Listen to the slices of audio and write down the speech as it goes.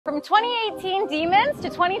From 2018 Demons to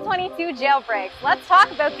 2022 Jailbreaks, let's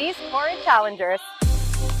talk about these horrid challengers.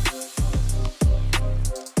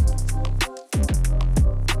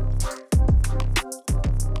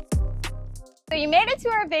 So you made it to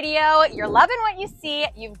our video, you're loving what you see,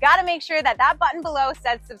 you've got to make sure that that button below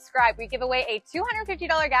says subscribe. We give away a $250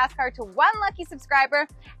 gas card to one lucky subscriber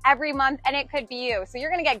every month, and it could be you. So you're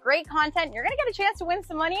going to get great content, you're going to get a chance to win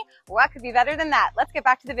some money. What could be better than that? Let's get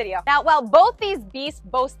back to the video. Now, while both these beasts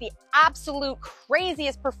boast the absolute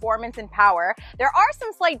craziest performance and power, there are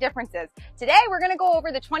some slight differences. Today, we're going to go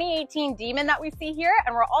over the 2018 Demon that we see here,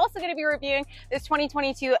 and we're also going to be reviewing this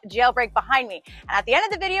 2022 Jailbreak behind me. And at the end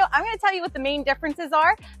of the video, I'm going to tell you what the main differences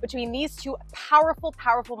are between these two powerful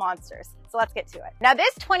monsters. So let's get to it. Now,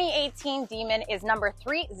 this 2018 Demon is number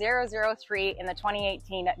 3003 in the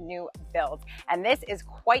 2018 new build. And this is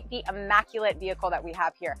quite the immaculate vehicle that we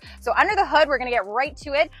have here. So under the hood, we're gonna get right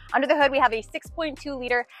to it. Under the hood, we have a 6.2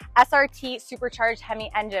 liter SRT supercharged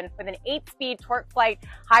Hemi engine with an 8-speed torque flight,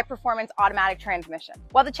 high performance automatic transmission.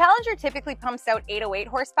 While the Challenger typically pumps out 808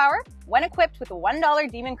 horsepower, when equipped with a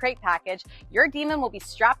 $1 Demon Crate package, your Demon will be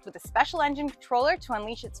strapped with a special engine controller to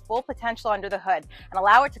unleash its full potential under the hood and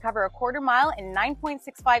allow it to cover a quarter mile in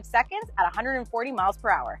 9.65 seconds at 140 miles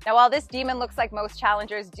per hour. Now, while this Demon looks like most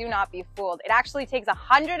Challengers, do not be fooled. It actually takes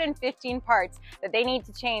 115 parts that they need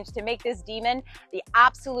to change to make this Demon the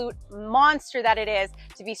absolute monster that it is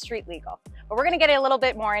to be street legal. But we're gonna get a little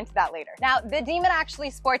bit more into that later. Now, the Demon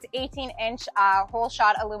actually sports 18-inch whole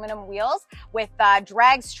shot aluminum wheels with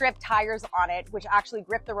drag strip tires on it, which actually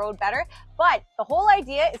grip the road better. But the whole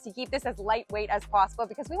idea is to keep this as lightweight as possible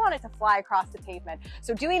because we want it to fly across the pavement.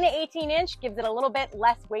 So doing the 18-inch gives it a little bit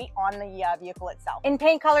less weight on the vehicle itself. In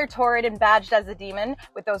paint color, torrid and badged as the Demon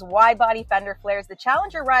with those wide body fender flares, the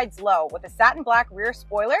Challenger rides low with a satin black rear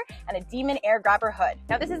spoiler and a Demon air grabber hood.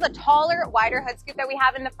 Now, this is a taller, wider hood scoop that we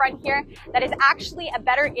have in the front here that is actually a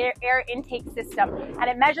better air intake system, and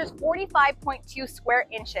it measures 45.2 square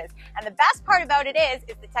inches. And the best part about it is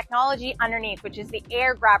the technology underneath, which is the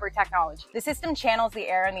air grabber technology. The system channels the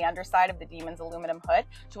air in the underside of the Demon's aluminum hood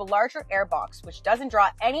to a larger air box, which doesn't draw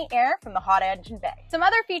any air from the hot engine bay. Some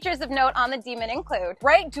other features of note on the Demon include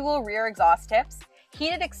bright dual rear exhaust tips,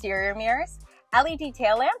 heated exterior mirrors, LED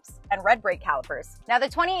tail lamps, and red brake calipers. Now, the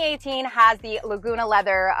 2018 has the Laguna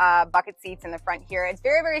leather bucket seats in the front here. It's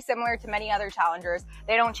very similar to many other Challengers.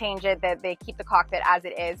 They don't change it, they keep the cockpit as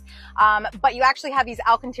it is. But you actually have these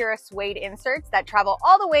Alcantara suede inserts that travel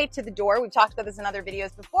all the way to the door. We've talked about this in other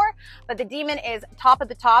videos before, but the Demon is top of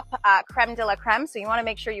the top, creme de la creme, so you wanna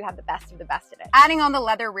make sure you have the best of the best in it. Adding on the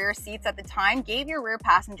leather rear seats at the time gave your rear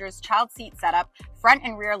passengers child seat setup, front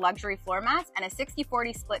and rear luxury floor mats, and a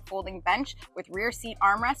 60-40 split folding bench with rear seat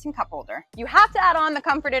armrest and cup holder. You have to add on the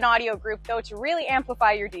comfort and audio group though to really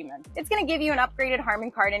amplify your Demon. It's going to give you an upgraded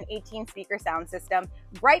Harman Kardon 18 speaker sound system,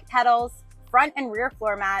 bright pedals, front and rear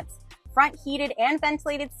floor mats, front heated and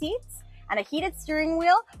ventilated seats, and a heated steering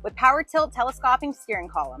wheel with power tilt telescoping steering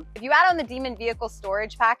column. If you add on the Demon vehicle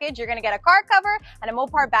storage package, you're gonna get a car cover and a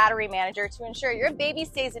Mopar battery manager to ensure your baby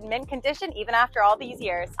stays in mint condition even after all these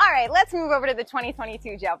years. All right, let's move over to the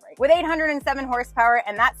 2022 Jailbreak. With 807 horsepower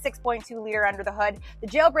and that 6.2 liter under the hood, the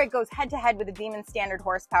Jailbreak goes head to head with the Demon standard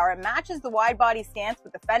horsepower and matches the wide body stance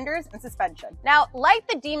with the fenders and suspension. Now, like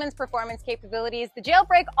the Demon's performance capabilities, the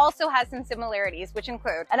Jailbreak also has some similarities, which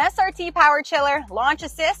include an SRT power chiller, launch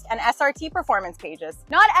assist, and SRT performance pages.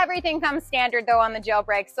 Not everything comes standard though on the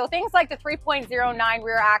Jailbreak, so things like the 3.09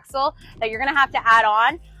 rear axle that you're gonna have to add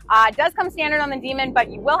on does come standard on the Demon,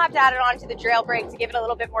 but you will have to add it on to the Jailbreak to give it a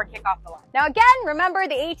little bit more kick off the line. Now again, remember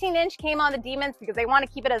the 18-inch came on the Demons because they want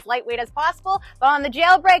to keep it as lightweight as possible, but on the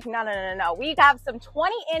Jailbreak, no. We have some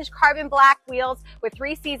 20-inch carbon black wheels with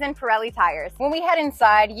 3-season Pirelli tires. When we head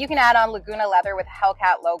inside, you can add on Laguna leather with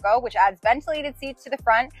Hellcatt logo, which adds ventilated seats to the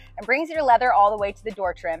front and brings your leather all the way to the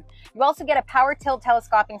door trim. You also get a power tilt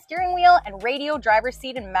telescoping steering wheel and radio driver's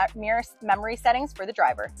seat and mirror memory settings for the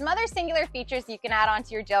driver. Some other singular features you can add on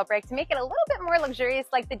to your Jailbreak to make it a little bit more luxurious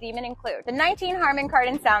like the Demon include the 19 Harman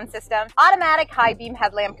Kardon sound system, automatic high beam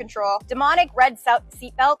headlamp control, demonic red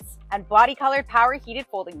seat belts, and body-colored power heated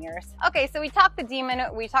folding mirrors. Okay, so we talked the Demon,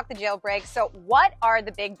 we talked the Jailbreak. So what are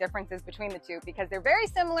the big differences between the two? Because they're very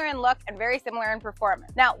similar in look and very similar in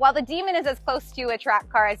performance. Now, while the Demon is as close to a track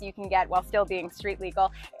car as you can get while still being street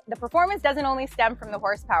legal, the performance doesn't only stem from the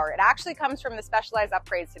horsepower, it actually comes from the specialized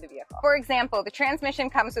upgrades to the vehicle. For example, the transmission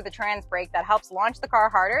comes with a trans brake that helps launch the car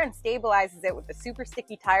harder harder and stabilizes it with the super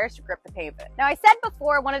sticky tires to grip the pavement. Now, I said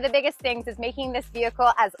before, one of the biggest things is making this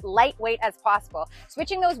vehicle as lightweight as possible.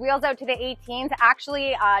 Switching those wheels out to the 18s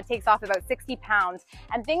actually takes off about 60 pounds.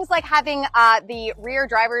 And things like having the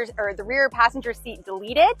rear passenger seat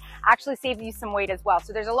deleted actually save you some weight as well.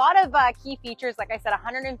 So there's a lot of key features. Like I said,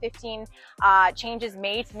 115 changes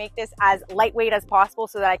made to make this as lightweight as possible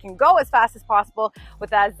so that I can go as fast as possible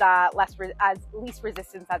with as least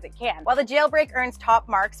resistance as it can. While the Jailbreak earns top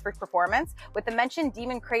marks for performance, with the mentioned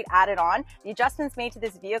Demon crate added on, the adjustments made to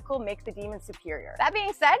this vehicle make the Demon superior. That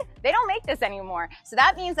being said, they don't make this anymore. So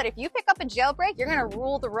that means that if you pick up a Jailbreak, you're gonna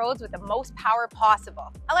rule the roads with the most power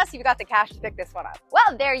possible. Unless you've got the cash to pick this one up.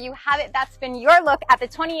 Well, there you have it. That's been your look at the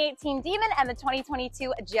 2018 Demon and the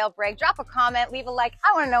 2022 Jailbreak. Drop a comment, leave a like.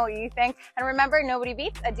 I wanna know what you think. And remember, nobody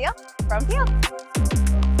beats a deal from Peel.